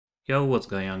Yo, what's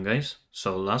going on, guys?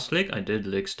 So last league I did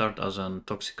league start as an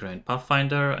Toxic Rain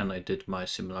Pathfinder and I did my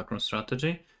Simulacrum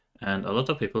strategy, and a lot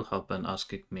of people have been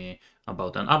asking me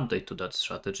about an update to that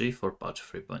strategy for patch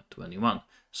 3.21.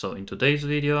 So in today's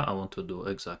video I want to do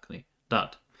exactly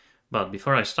that. But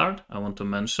before I start, I want to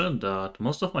mention that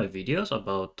most of my videos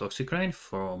about Toxic Rain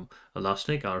from last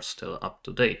league are still up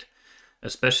to date.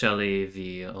 Especially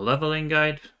the leveling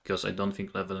guide, because I don't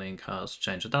think leveling has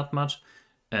changed that much,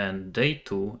 and day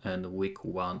 2 and week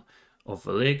 1 of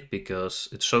the league, because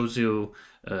it shows you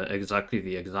exactly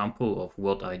the example of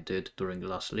what I did during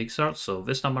last league start. So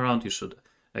this time around you should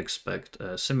expect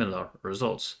similar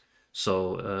results.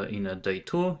 So in a day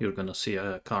 2 you're gonna see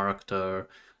a character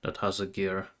that has a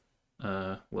gear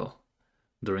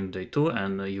during day 2,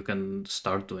 and you can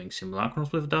start doing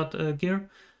simulacrums with that gear.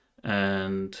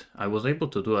 And I was able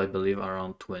to do, I believe,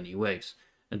 around 20 waves.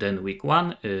 And then week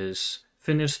 1 is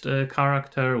finished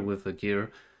character with a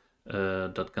gear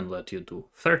that can let you do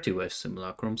 30 wave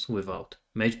simulacrums without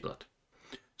mage blood.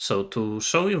 So to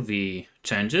show you the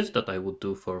changes that I would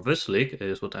do for this league,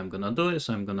 is what I'm gonna do is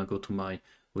I'm gonna go to my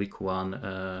week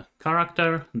 1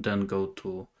 character, then go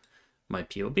to my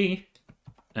POB,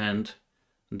 and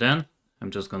then I'm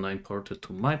just gonna import it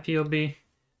to my POB,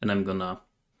 and I'm gonna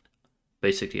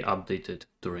basically update it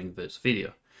during this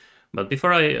video. But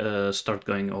before I start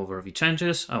going over the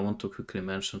changes, I want to quickly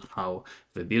mention how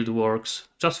the build works,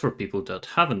 just for people that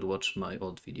haven't watched my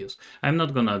old videos. I'm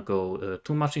not gonna go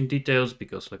too much in details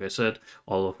because, like I said,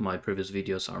 all of my previous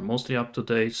videos are mostly up to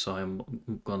date, so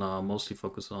I'm gonna mostly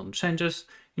focus on changes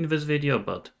in this video,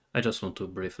 but I just want to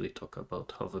briefly talk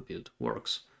about how the build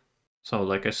works. So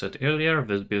like I said earlier,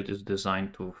 this build is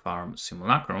designed to farm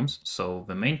simulacrums, so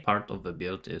the main part of the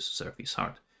build is Zerphi's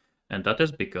Heart. And that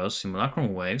is because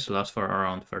simulacrum waves last for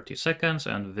around 30 seconds,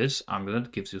 and this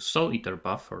amulet gives you Soul Eater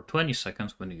buff for 20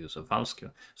 seconds when you use a Val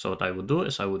skill. So what I would do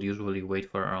is I would usually wait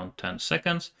for around 10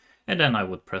 seconds, and then I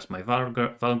would press my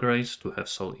Valgrace to have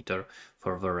Soul Eater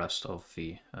for the rest of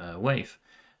the wave.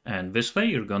 And this way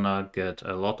you're gonna get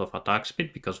a lot of attack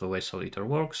speed, because the way Soul Eater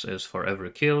works is for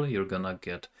every kill you're gonna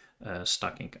get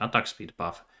stacking attack speed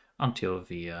buff until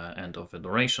the end of the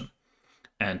duration.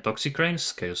 And Toxic Rain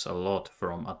scales a lot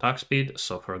from attack speed.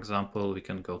 So for example, we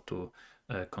can go to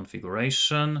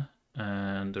configuration,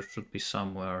 and there should be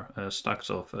somewhere stacks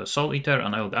of Soul Eater,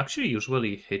 and I would actually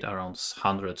usually hit around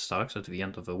 100 stacks at the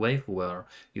end of the wave, where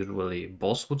usually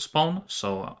boss would spawn.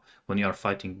 So when you are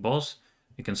fighting boss,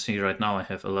 you can see right now I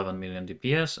have 11 million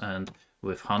DPS, and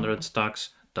with 100 stacks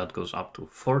that goes up to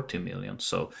 40 million.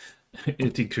 So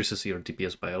it increases your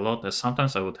DPS by a lot, and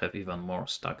sometimes I would have even more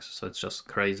stacks. So it's just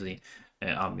crazy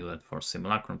amulet for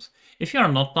simulacrums. If you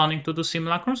are not planning to do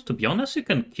simulacrums, to be honest, you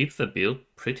can keep the build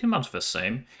pretty much the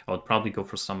same. I would probably go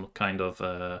for some kind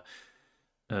of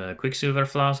Quicksilver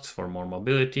Flasks for more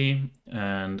mobility,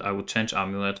 and I would change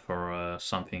amulet for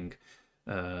something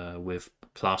with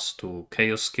 +2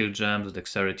 chaos skill gems,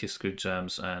 dexterity skill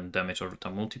gems, and damage over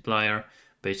time multiplier.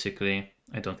 Basically,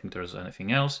 I don't think there's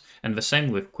anything else. And the same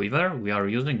with Quiver. We are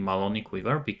using Maloney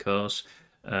Quiver because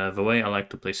the way I like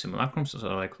to play simulacrums is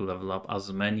I like to level up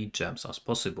as many gems as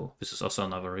possible. This is also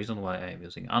another reason why I am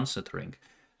using Unset Ring,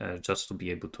 just to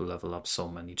be able to level up so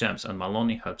many gems, and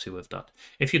Maloney helps you with that.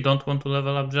 If you don't want to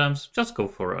level up gems, just go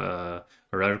for a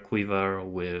rare Quiver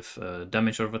with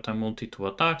damage over time multi to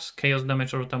attacks, chaos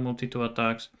damage over time multi to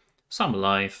attacks, some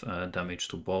life, damage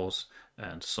to bows,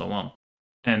 and so on.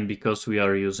 And because we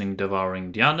are using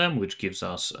Devouring Diadem, which gives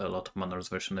us a lot of mana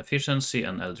reservation efficiency,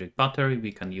 and Eldritch Battery,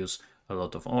 we can use a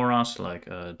lot of auras like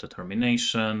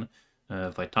Determination,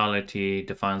 Vitality,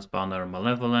 Defiance Banner,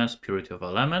 Malevolence, Purity of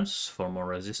Elements for more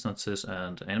resistances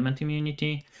and element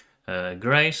immunity,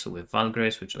 Grace with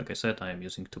Valgrace, which, like I said, I am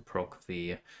using to proc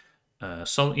the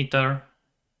Soul Eater,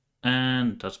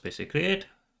 and that's basically it.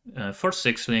 For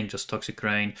 6 link, just Toxic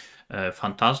Rain,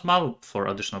 Phantasmal for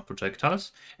additional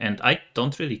projectiles, and I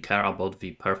don't really care about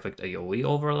the perfect AoE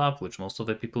overlap, which most of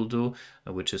the people do,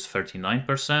 which is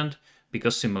 39%,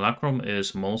 because Simulacrum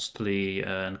is mostly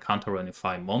an encounter when you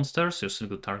fight monsters. Your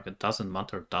single target doesn't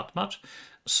matter that much,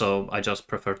 so I just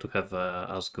prefer to have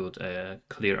as good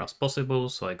clear as possible,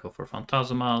 so I go for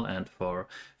Phantasmal, and for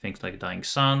things like Dying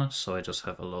Sun, so I just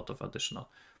have a lot of additional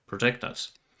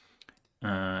projectiles.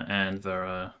 And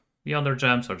the other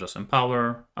gems are just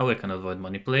Empower. I can avoid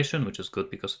Manipulation, which is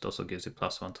good because it also gives you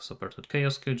 +1 to supported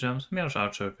Chaos skill gems, Mirage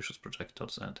Archer, Vicious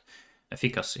Projectiles, and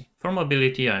Efficacy. For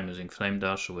mobility, I'm using Flame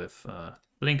Dash with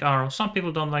Blink Arrow. Some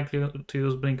people don't like to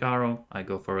use Blink Arrow. I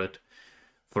go for it.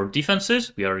 For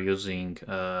defenses, we are using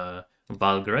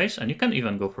Valgrace, and you can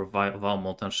even go for Val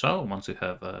Molten Shell once you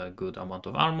have a good amount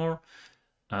of armor.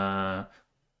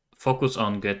 focus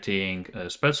on getting a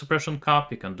spell suppression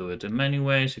cap. You can do it in many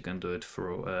ways. You can do it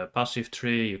through a passive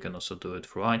tree. You can also do it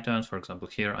through items. For example,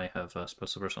 here I have a spell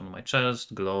suppression on my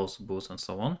chest, gloves, boots, and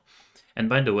so on. And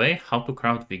by the way, how to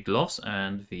craft the gloves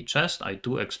and the chest, I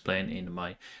do explain in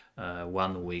my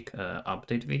 1 week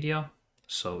update video.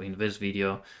 So in this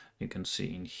video, you can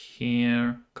see in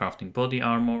here, crafting body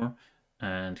armor,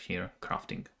 and here,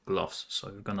 crafting gloves.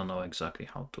 So you're gonna know exactly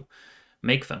how to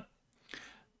make them.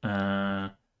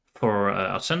 For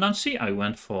Ascendancy, I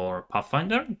went for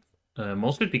Pathfinder,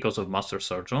 mostly because of Master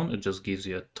Surgeon. It just gives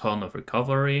you a ton of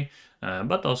recovery,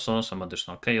 but also some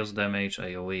additional chaos damage,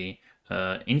 AoE.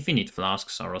 Infinite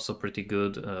Flasks are also pretty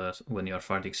good when you are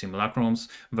fighting Simulacrums.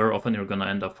 Very often you're gonna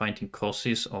end up fighting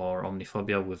Causes or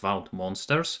Omniphobia without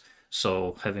monsters,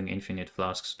 so having Infinite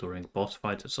Flasks during boss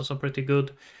fights is also pretty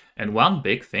good. And one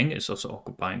big thing is also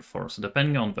Occupying Force.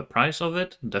 Depending on the price of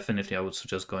it, definitely I would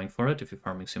suggest going for it if you're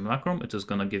farming Simulacrum. It is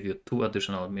gonna give you 2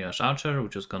 additional Mirage Archer,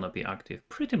 which is gonna be active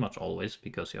pretty much always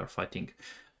because you are fighting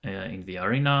in the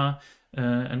arena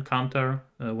encounter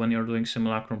when you're doing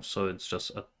Simulacrum, so it's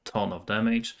just a ton of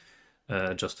damage.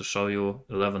 Just to show you,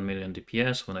 11 million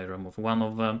DPS. When I remove one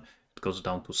of them, it goes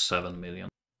down to 7 million.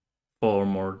 For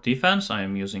more defense, I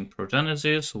am using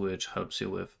Progenesis, which helps you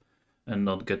with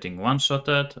not getting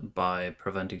one-shotted by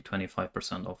preventing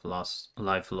 25% of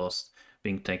life lost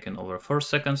being taken over 4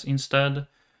 seconds instead.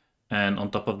 And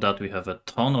on top of that, we have a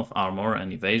ton of armor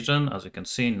and evasion. As you can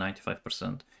see,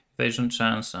 95% evasion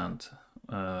chance and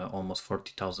almost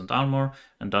 40,000 armor,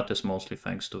 and that is mostly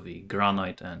thanks to the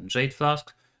Granite and Jade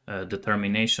Flask,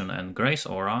 Determination and Grace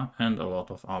Aura, and a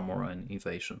lot of armor and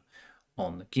evasion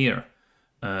on gear.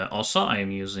 Also, I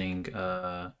am using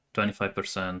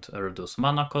 25% reduced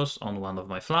mana cost on one of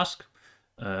my flasks.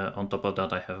 On top of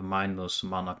that, I have minus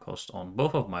mana cost on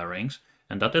both of my rings,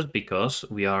 and that is because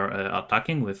we are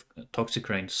attacking with Toxic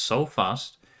Rain so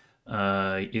fast.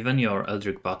 Even your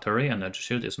Eldritch Battery and Energy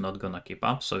Shield is not gonna keep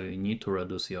up, so you need to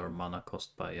reduce your mana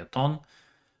cost by a ton.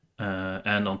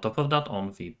 And on top of that,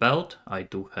 on the belt, I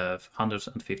do have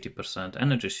 150%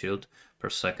 Energy Shield per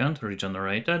second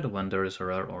regenerated when there is a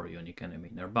rare or unique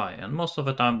enemy nearby. And most of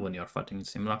the time when you're fighting in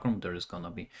Simulacrum, there is gonna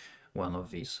be one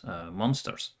of these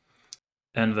monsters.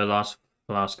 And the last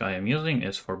flask I am using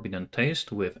is Forbidden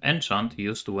Taste with enchant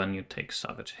used when you take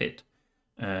Savage Hit.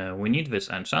 We need this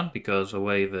enchant because the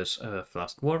way this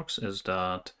flask works is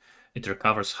that it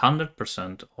recovers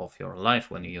 100% of your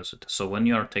life when you use it. So when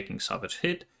you are taking Savage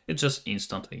Hit, it just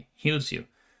instantly heals you.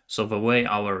 So the way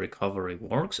our recovery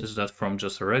works is that from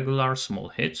just regular small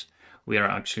hits, we are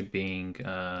actually being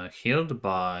healed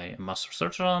by Master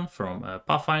Surgeon from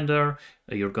Pathfinder.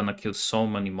 You're gonna kill so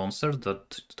many monsters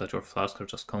that your flask are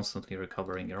just constantly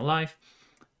recovering your life.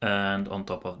 And on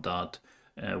top of that,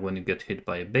 when you get hit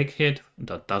by a big hit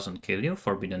that doesn't kill you,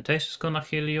 Forbidden Taste is gonna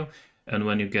heal you. And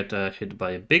when you get hit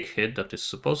by a big hit that is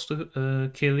supposed to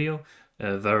kill you,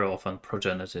 very often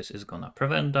Progenesis is gonna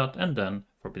prevent that, and then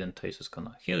Forbidden Taste is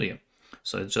gonna heal you.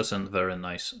 So it's just a very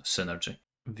nice synergy.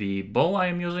 The bow I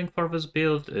am using for this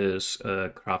build is a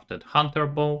crafted hunter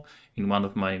bow. In one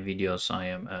of my videos I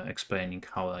am explaining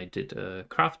how I did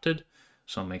crafted,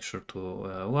 so make sure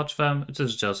to watch them. It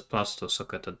is just +2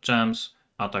 socketed gems,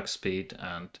 attack speed,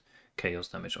 and chaos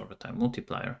damage over time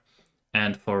multiplier.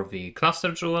 And for the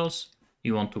cluster jewels,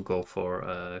 you want to go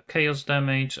for chaos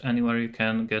damage anywhere you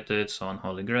can get it, so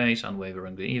Unholy Grace,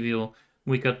 Unwaveringly Evil,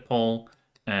 Wicked Pole,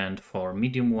 and for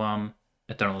medium one,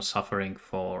 Eternal Suffering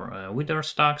for Wither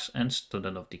stacks, and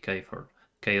Student of Decay for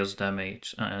chaos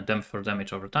damage, for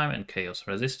damage over time and chaos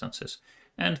resistances.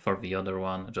 And for the other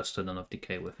one, just Student of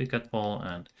Decay with Wicked Pole,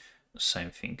 and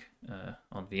same thing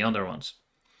on the other ones.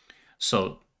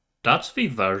 So that's the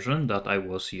version that I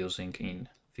was using in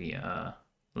the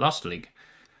last league.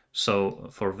 So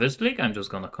for this league, I'm just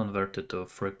gonna convert it to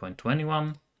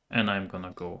 3.21, and I'm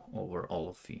gonna go over all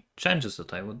of the changes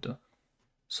that I would do.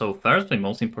 So first, the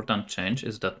most important change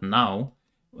is that now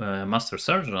Master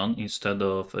Surgeon, instead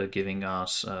of giving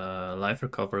us life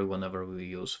recovery whenever we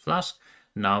use Flask,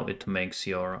 now it makes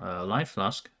your life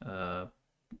flask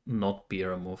not be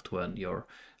removed when your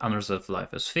unreserved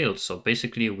life is filled. So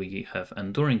basically we have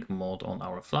enduring mode on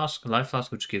our life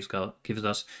flask, which gives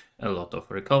us a lot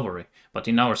of recovery. But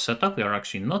in our setup we are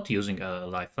actually not using a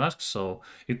life flask, so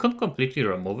you could completely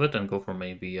remove it and go for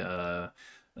maybe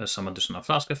some additional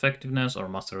flask effectiveness or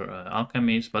master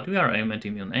alchemies, but we are aim at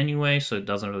immune anyway, so it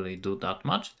doesn't really do that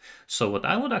much. So what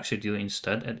I would actually do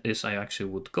instead is I actually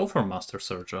would go for Master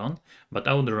Surgeon, but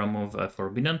I would remove a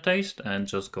Forbidden Taste and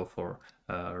just go for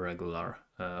regular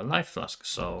life flask.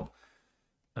 So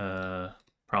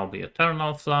probably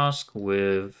Eternal Flask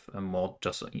with a mod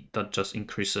that just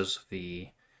increases the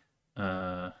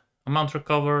amount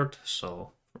recovered.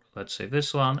 So let's say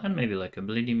this one, and maybe like a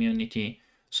bleed immunity.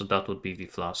 So that would be the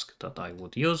flask that I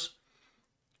would use.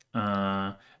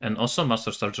 And also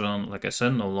Master Surgeon, like I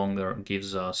said, no longer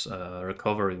gives us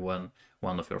recovery when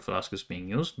one of your flasks is being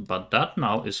used, but that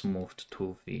now is moved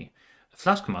to the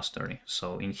Flask Mastery.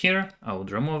 So in here, I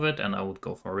would remove it and I would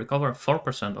go for recover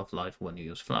 4% of life when you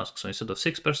use Flask. So instead of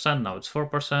 6%, now it's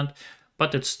 4%,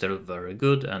 but it's still very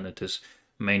good and it is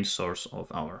main source of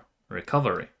our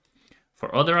recovery.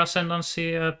 For other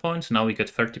Ascendancy points, now we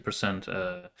get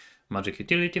 30% Magic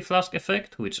Utility Flask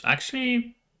effect, which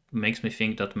actually makes me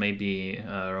think that maybe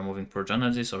removing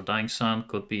Progenesis or Dying Sun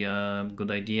could be a good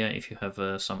idea if you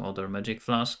have some other Magic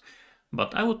Flask.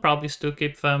 But I would probably still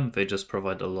keep them. They just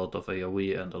provide a lot of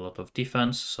AoE and a lot of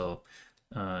defense, so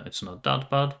it's not that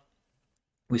bad.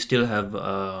 We still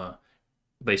have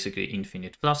basically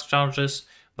infinite flask charges,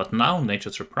 but now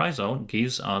Nature's Reprisal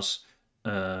gives us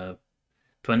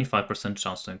 25%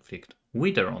 chance to inflict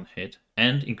Wither on hit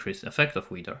and increase the effect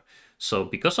of Wither. So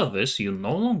because of this, you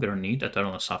no longer need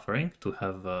Eternal Suffering to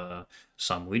have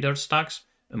some Wither stacks.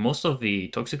 Most of the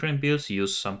Toxic Rain builds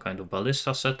use some kind of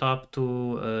Ballista setup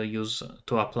to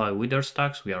apply Wither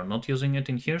stacks. We are not using it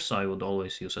in here, so I would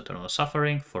always use Eternal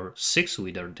Suffering for 6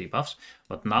 Wither debuffs.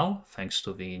 But now, thanks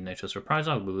to the Nature's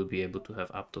Reprisal, we will be able to have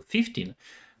up to 15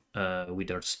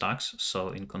 withered stacks. So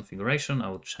in configuration, I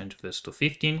would change this to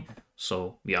 15.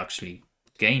 So we actually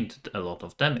gained a lot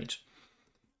of damage.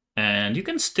 And you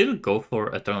can still go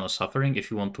for Eternal Suffering if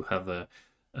you want to have a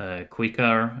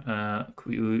quicker,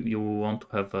 you want to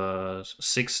have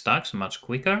 6 stacks much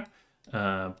quicker.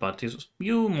 But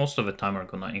you most of the time are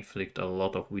gonna inflict a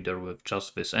lot of wither with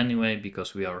just this anyway,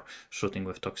 because we are shooting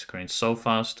with Toxic Rain so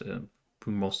fast.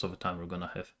 Most of the time we're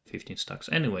gonna have 15 stacks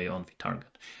anyway on the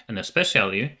target. And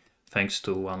especially thanks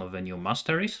to one of the new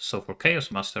masteries. So for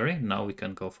Chaos Mastery, now we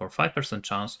can go for 5%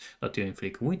 chance that you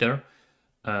inflict Wither.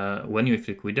 When you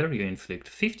inflict Wither, you inflict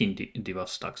 15 debuff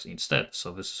stacks instead.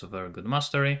 So this is a very good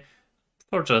mastery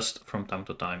for just from time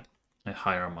to time a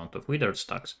higher amount of withered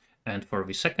stacks. And for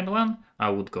the second one, I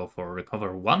would go for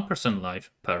recover 1% life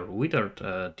per withered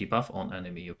debuff on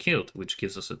enemy you killed, which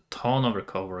gives us a ton of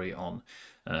recovery on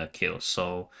kills.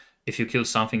 So if you kill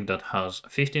something that has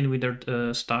 15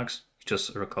 withered stacks, you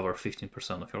just recover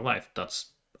 15% of your life.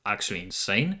 That's actually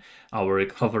insane. Our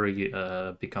recovery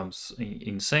becomes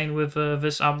insane with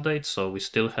this update, so we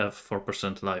still have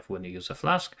 4% life when you use a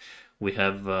flask. We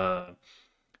have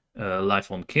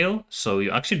life on kill, so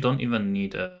you actually don't even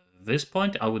need this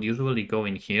point. I would usually go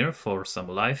in here for some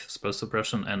life, spell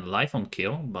suppression, and life on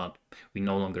kill, but we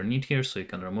no longer need here, so you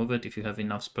can remove it if you have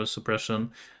enough spell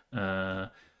suppression.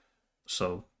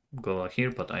 So go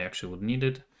here, but I actually would need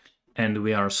it. And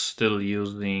we are still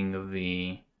using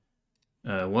the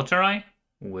Water Eye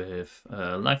with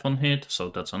life on hit, so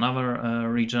that's another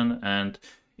region. And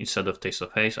instead of Taste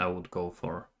of Haze, I would go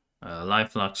for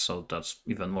Life Flux, so that's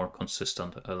even more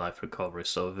consistent life recovery.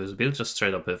 So this build just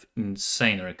straight up with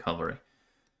insane recovery.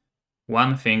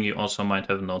 One thing you also might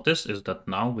have noticed is that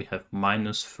now we have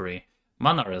 -3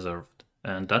 mana reserved,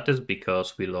 and that is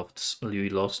because we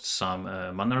lost some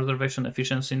mana reservation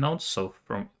efficiency nodes. So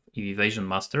from Evasion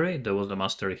Mastery, there was a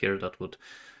mastery here that would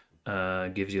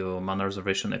give you mana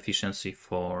reservation efficiency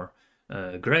for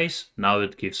Grace. Now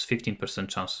it gives 15%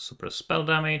 chance to suppress spell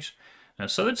damage.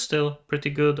 So it's still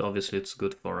pretty good. Obviously it's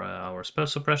good for our spell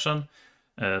suppression.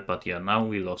 But yeah, now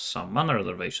we lost some mana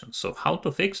reservation. So how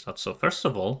to fix that? So first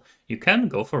of all, you can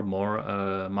go for more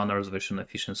mana reservation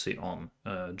efficiency on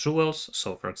jewels.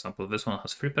 So for example, this one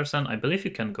has 3%. I believe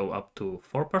you can go up to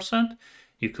 4%.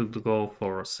 You could go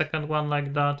for a second one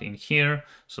like that in here.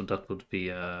 So that would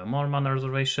be more mana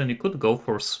reservation. You could go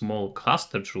for small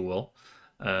cluster jewel.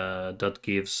 That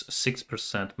gives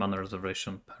 6% mana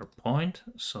reservation per point.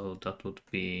 So that would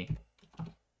be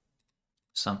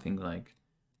something like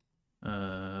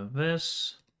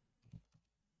this.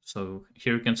 So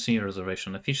here you can see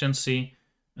reservation efficiency,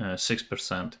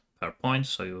 6% per point.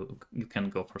 So you can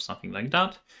go for something like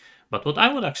that. But what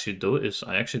I would actually do is,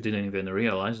 I actually didn't even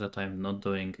realize that I'm not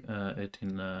doing it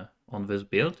on this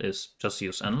build, is just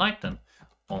use Enlighten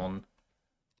on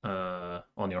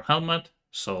your helmet.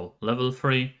 So level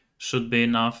 3 should be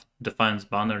enough. Defiance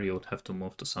banner, you would have to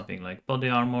move to something like body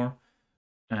armor.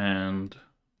 And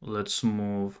let's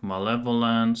move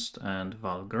Malevolence and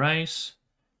Val Grace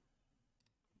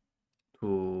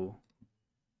to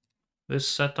this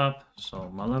setup. So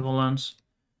Malevolence,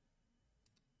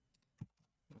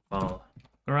 Val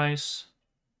Grace,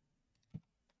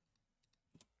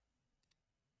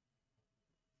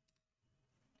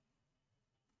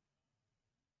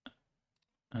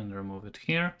 and remove it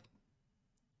here.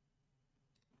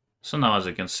 So now, as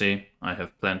you can see, I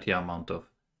have plenty amount of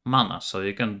mana, so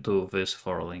you can do this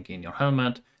for linking your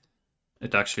helmet.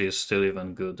 It actually is still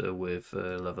even good with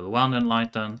level 1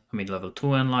 enlightened, level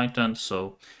 2 enlightened,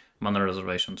 so mana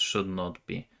reservation should not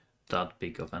be that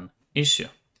big of an issue.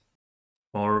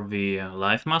 For the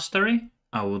life mastery,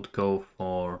 I would go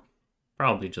for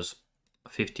probably just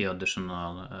 50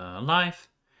 additional life.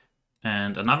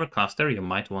 And another cluster you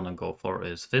might want to go for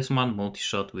is this one,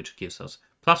 multi-shot, which gives us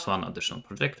 +1 additional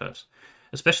projectiles.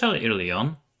 Especially early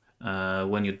on,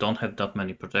 when you don't have that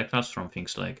many projectiles from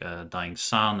things like Dying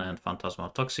Sun and Phantasmal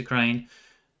Toxic Rain,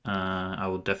 I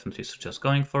would definitely suggest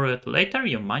going for it. Later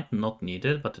you might not need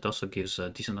it, but it also gives a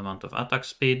decent amount of attack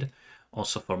speed.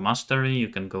 Also for mastery, you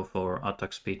can go for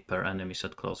attack speed per enemies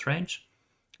at close range.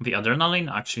 The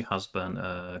adrenaline actually has been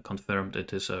confirmed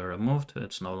it is removed.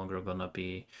 It's no longer gonna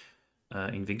be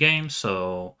in the game,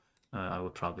 so I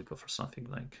would probably go for something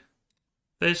like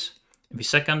this. The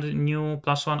second new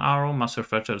 +1 arrow, Master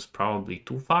Fletcher, is probably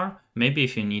too far. Maybe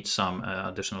if you need some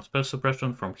additional spell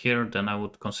suppression from here, then I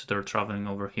would consider traveling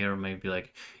over here, maybe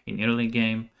like in early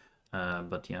game.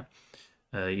 But yeah,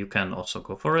 you can also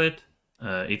go for it.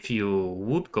 If you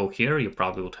would go here, you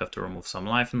probably would have to remove some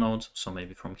life nodes. So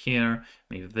maybe from here,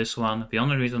 maybe this one. The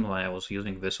only reason why I was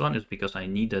using this one is because I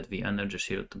needed the energy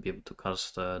shield to be able to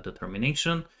cast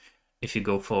Determination. If you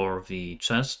go for the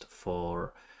chest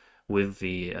with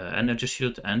the energy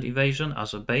shield and evasion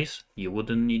as a base, you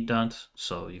wouldn't need that,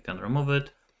 so you can remove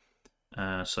it.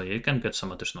 So you can get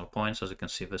some additional points. As you can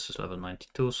see, this is level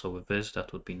 92, so with this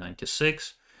that would be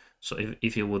 96. So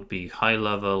if you would be high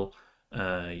level,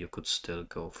 you could still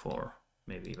go for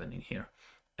maybe even in here.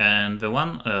 And the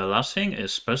one last thing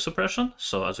is spell suppression.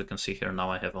 So as you can see here,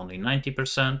 now I have only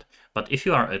 90%, but if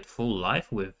you are at full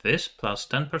life with this plus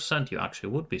 10%, you actually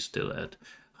would be still at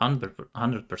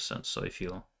 100%. So if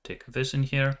you take this in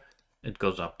here, it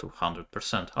goes up to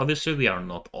 100%. Obviously, we are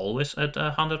not always at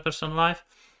 100% life,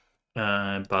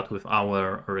 but with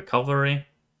our recovery,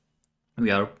 we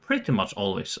are pretty much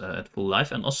always at full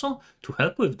life. And also, to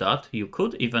help with that, you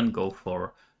could even go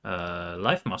for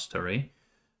life mastery.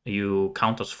 You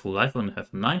count as full life when you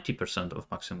have 90% of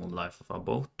maximum life of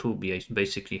above to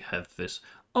basically have this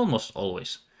almost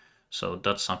always. So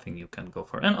that's something you can go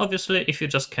for. And obviously, if you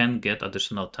just can get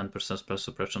additional 10% spell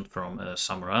suppression from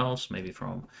somewhere else, maybe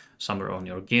from somewhere on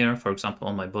your gear. For example,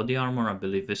 on my body armor, I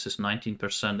believe this is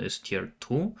 19% is tier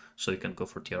 2, so you can go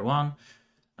for tier 1.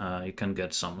 You can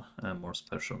get some more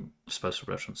spell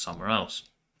suppression somewhere else.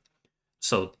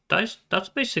 So that's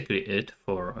basically it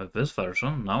for this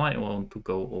version. Now I want to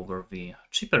go over the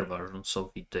cheaper version,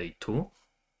 so the day 2.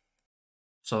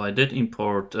 So I did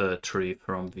import 3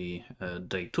 from the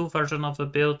day 2 version of the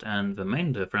build, and the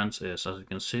main difference is, as you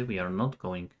can see, we are not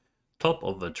going top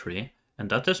of the tree, and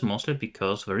that is mostly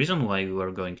because the reason why we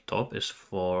were going top is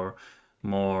for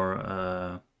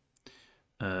more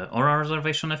aura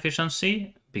reservation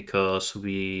efficiency, because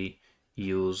we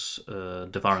use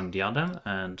Devouring Diadem,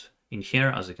 and in here,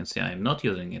 as you can see, I am not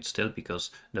using it still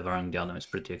because Devouring Diadem is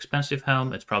pretty expensive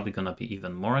helm. It's probably gonna be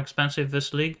even more expensive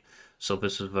this league. So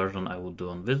this is version I would do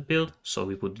on this build, so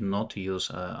we would not use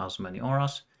as many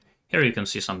auras. Here you can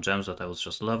see some gems that I was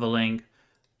just leveling.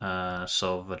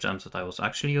 So the gems that I was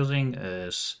actually using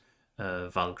is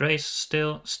Val Grace,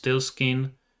 Steel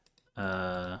Skin,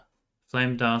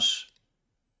 Flame Dash,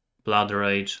 Blood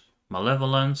Rage,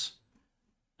 Malevolence,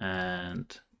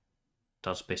 and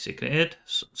that's basically it.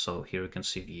 So here you can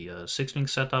see the 6-link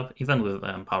setup. Even with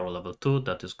power level 2,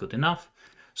 that is good enough.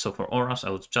 So for auras, I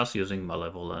was just using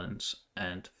Malevolence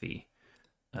and the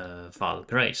Val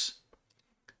Grace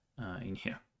in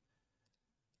here.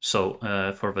 So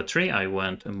for the tree, I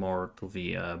went more to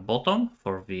the bottom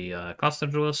for the cluster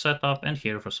jewel setup, and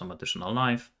here for some additional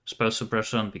life. Spell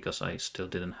suppression, because I still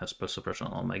didn't have spell suppression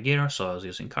on my gear, so I was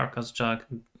using Carcass Jack,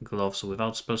 gloves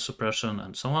without spell suppression,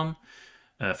 and so on.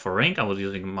 For ring, I was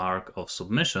using Mark of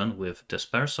Submission with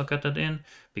Despair socketed in,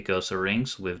 because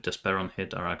rings with Despair on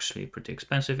hit are actually pretty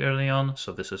expensive early on,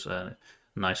 so this is a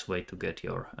nice way to get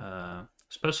your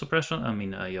spell suppression,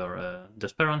 your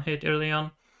Despair on hit early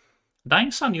on. Dying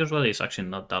Sun usually is actually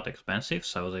not that expensive,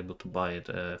 so I was able to buy it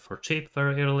for cheap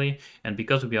very early, and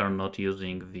because we are not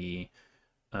using the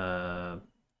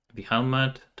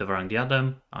helmet, Devouring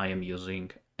Diadem, I am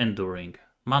using Enduring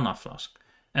Mana Flask.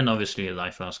 And obviously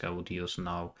Life Flask I would use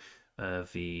now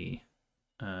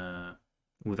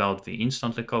without the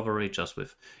instant recovery, just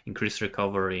with increased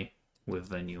recovery with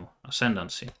the new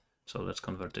Ascendancy. So let's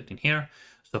convert it in here.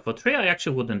 So for 3 I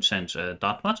actually wouldn't change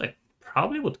that much. I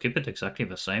probably would keep it exactly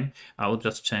the same. I would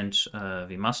just change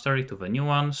the Mastery to the new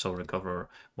one, so recover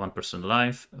 1%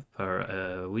 life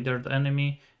per withered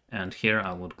enemy, And here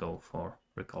I would go for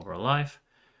recover life.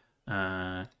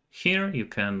 Here you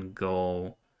can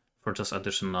go for just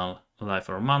additional life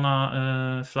or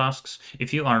mana flasks.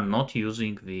 If you are not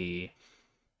using the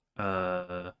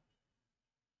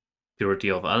purity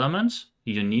of elements,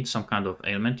 you need some kind of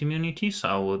ailment immunity, so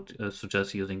I would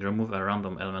suggest using remove a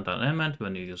random elemental element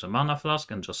when you use a mana flask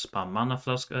and just spam mana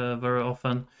flask very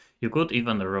often. You could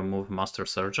even remove Master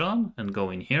Surgeon and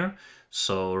go in here,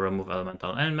 so remove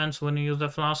elemental elements when you use the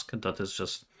flask. That is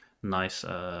just nice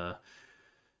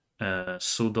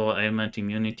pseudo ailment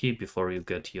immunity before you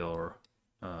get your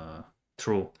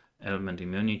true ailment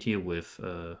immunity with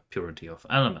purity of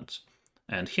elements.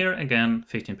 And here again,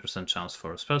 15% chance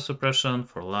for spell suppression.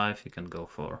 For life, you can go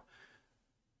for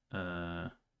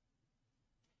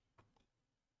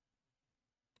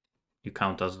you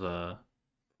count as the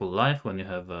full life when you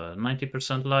have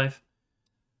 90% life.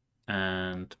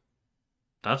 And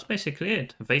that's basically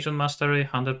it. Evasion mastery,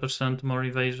 100% more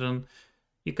evasion.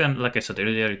 You can, like I said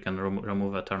earlier, you can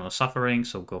remove eternal suffering,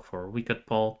 so go for Wicked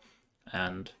Paw,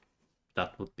 and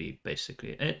that would be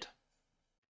basically it.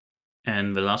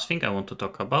 And the last thing I want to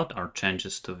talk about are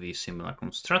changes to the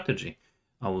Simulacrum strategy.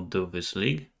 I will do this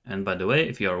league, and by the way,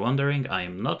 if you are wondering, I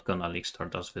am not gonna league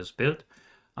start as this build.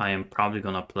 I am probably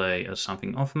gonna play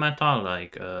something off meta,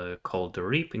 like called the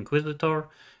Reap Inquisitor,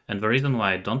 and the reason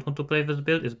why I don't want to play this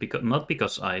build is not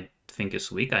because I think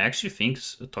it's weak. I actually think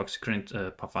Toxic Ring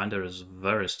Pathfinder is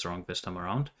very strong this time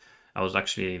around. I was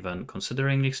actually even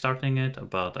considering starting it,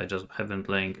 but I just have been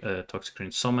playing Toxic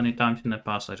Ring so many times in the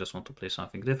past. I just want to play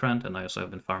something different, and I also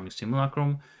have been farming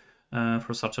Simulacrum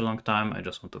for such a long time. I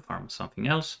just want to farm something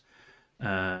else.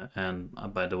 And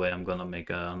by the way, I'm gonna make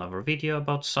another video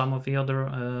about some of the other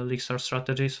League Start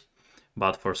strategies.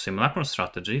 But for Simulacrum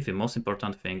strategy, the most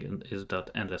important thing is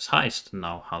that Endless Heist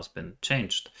now has been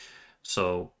changed.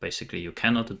 So basically you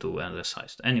cannot do Endless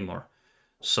Heist anymore.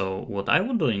 So what I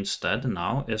would do instead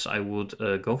now is I would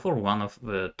go for one of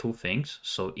the two things.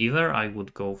 So either I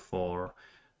would go for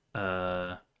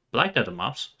blighted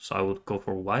maps. So I would go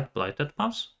for white blighted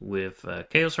maps with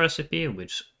Chaos Recipe,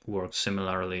 which works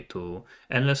similarly to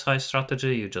Endless Heist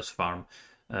strategy. You just farm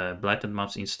blighted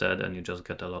maps instead, and you just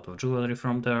get a lot of jewelry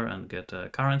from there and get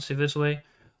currency this way.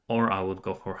 Or I would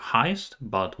go for Heist,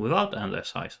 but without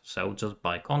Endless Heist. So I would just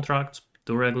buy contracts,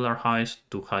 do regular Heist,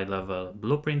 do high level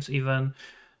blueprints even,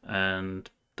 and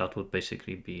that would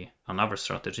basically be another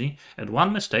strategy. And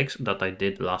one mistake that I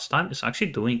did last time is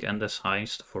actually doing Endless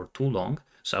Heist for too long.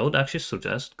 So I would actually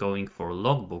suggest going for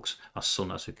logbooks as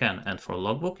soon as you can. And for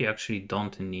logbook, you actually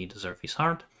don't need Zerphi's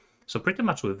Heart. So pretty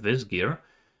much with this gear,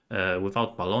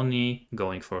 without Baloney,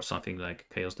 going for something like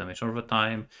Chaos Damage over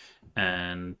time,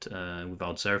 and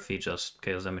without Zerphi, just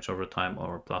Chaos Damage over time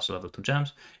or plus level 2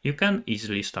 gems, you can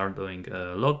easily start doing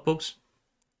logbooks,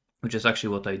 which is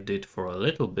actually what I did for a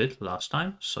little bit last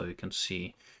time. So you can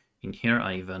see in here,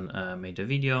 I even made a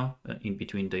video in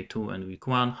between day 2 and week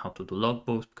 1 how to do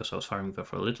logbooks, because I was farming them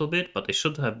for a little bit, but I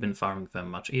should have been farming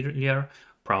them much earlier,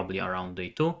 probably around day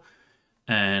 2.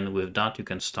 And with that, you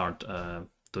can start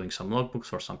doing some logbooks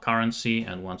for some currency,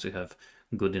 and once you have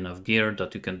good enough gear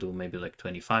that you can do maybe like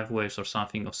 25 waves or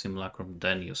something of Simulacrum,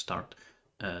 then you start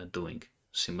doing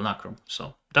Simulacrum.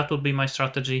 So that would be my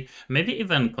strategy. Maybe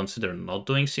even consider not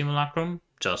doing Simulacrum,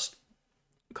 just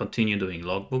continue doing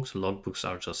logbooks. Logbooks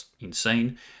are just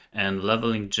insane, and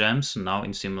leveling gems now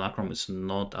in Simulacrum is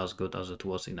not as good as it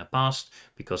was in the past,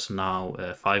 because now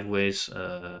 5 ways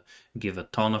give a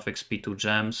ton of XP to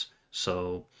gems.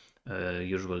 So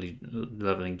usually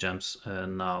leveling gems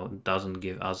now doesn't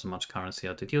give as much currency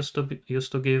as it used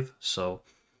to give. So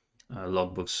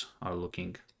logbooks are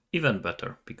looking even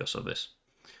better because of this.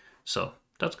 So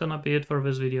that's gonna be it for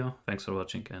this video. Thanks for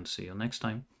watching, and see you next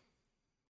time.